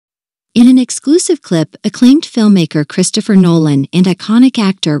In an exclusive clip, acclaimed filmmaker Christopher Nolan and iconic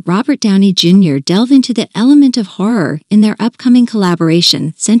actor Robert Downey Jr. delve into the element of horror in their upcoming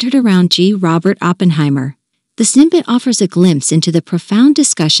collaboration centered around Robert Oppenheimer. The snippet offers a glimpse into the profound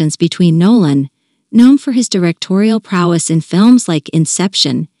discussions between Nolan, known for his directorial prowess in films like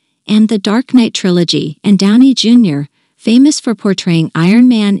Inception and the Dark Knight trilogy, and Downey Jr., famous for portraying Iron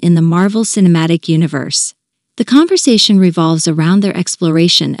Man in the Marvel Cinematic Universe. The conversation revolves around their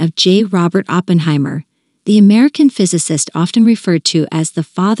exploration of Robert Oppenheimer, the American physicist often referred to as the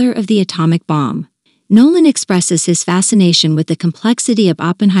father of the atomic bomb. Nolan expresses his fascination with the complexity of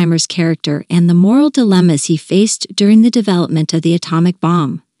Oppenheimer's character and the moral dilemmas he faced during the development of the atomic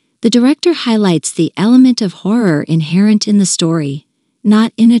bomb. The director highlights the element of horror inherent in the story,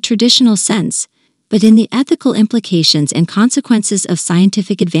 not in a traditional sense, but in the ethical implications and consequences of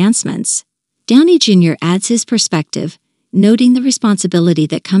scientific advancements. Downey Jr. adds his perspective, noting the responsibility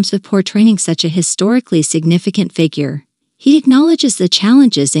that comes with portraying such a historically significant figure. He acknowledges the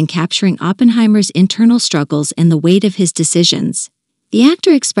challenges in capturing Oppenheimer's internal struggles and the weight of his decisions. The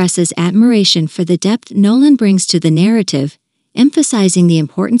actor expresses admiration for the depth Nolan brings to the narrative, emphasizing the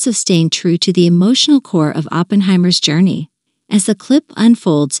importance of staying true to the emotional core of Oppenheimer's journey. As the clip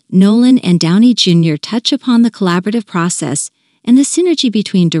unfolds, Nolan and Downey Jr. touch upon the collaborative process and the synergy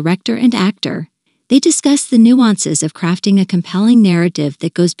between director and actor. They discuss the nuances of crafting a compelling narrative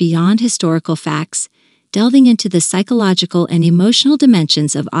that goes beyond historical facts, delving into the psychological and emotional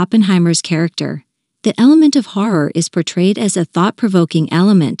dimensions of Oppenheimer's character. The element of horror is portrayed as a thought-provoking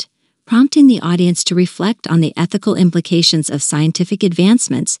element, prompting the audience to reflect on the ethical implications of scientific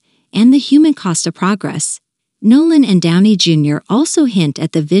advancements and the human cost of progress. Nolan and Downey Jr. also hint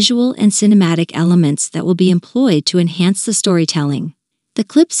at the visual and cinematic elements that will be employed to enhance the storytelling. The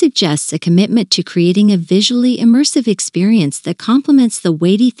clip suggests a commitment to creating a visually immersive experience that complements the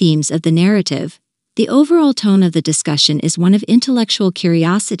weighty themes of the narrative. The overall tone of the discussion is one of intellectual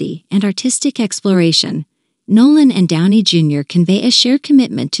curiosity and artistic exploration. Nolan and Downey Jr. convey a shared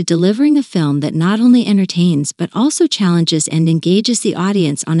commitment to delivering a film that not only entertains but also challenges and engages the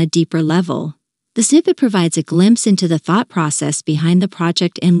audience on a deeper level. The snippet provides a glimpse into the thought process behind the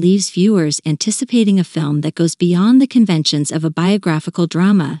project and leaves viewers anticipating a film that goes beyond the conventions of a biographical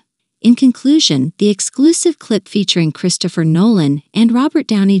drama. In conclusion, the exclusive clip featuring Christopher Nolan and Robert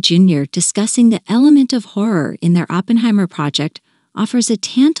Downey Jr. discussing the element of horror in their Oppenheimer project offers a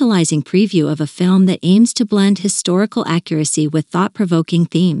tantalizing preview of a film that aims to blend historical accuracy with thought-provoking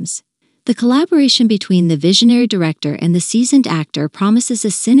themes. The collaboration between the visionary director and the seasoned actor promises a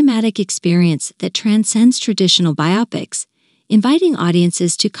cinematic experience that transcends traditional biopics, inviting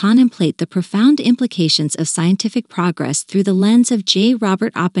audiences to contemplate the profound implications of scientific progress through the lens of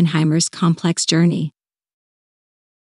Robert Oppenheimer's complex journey.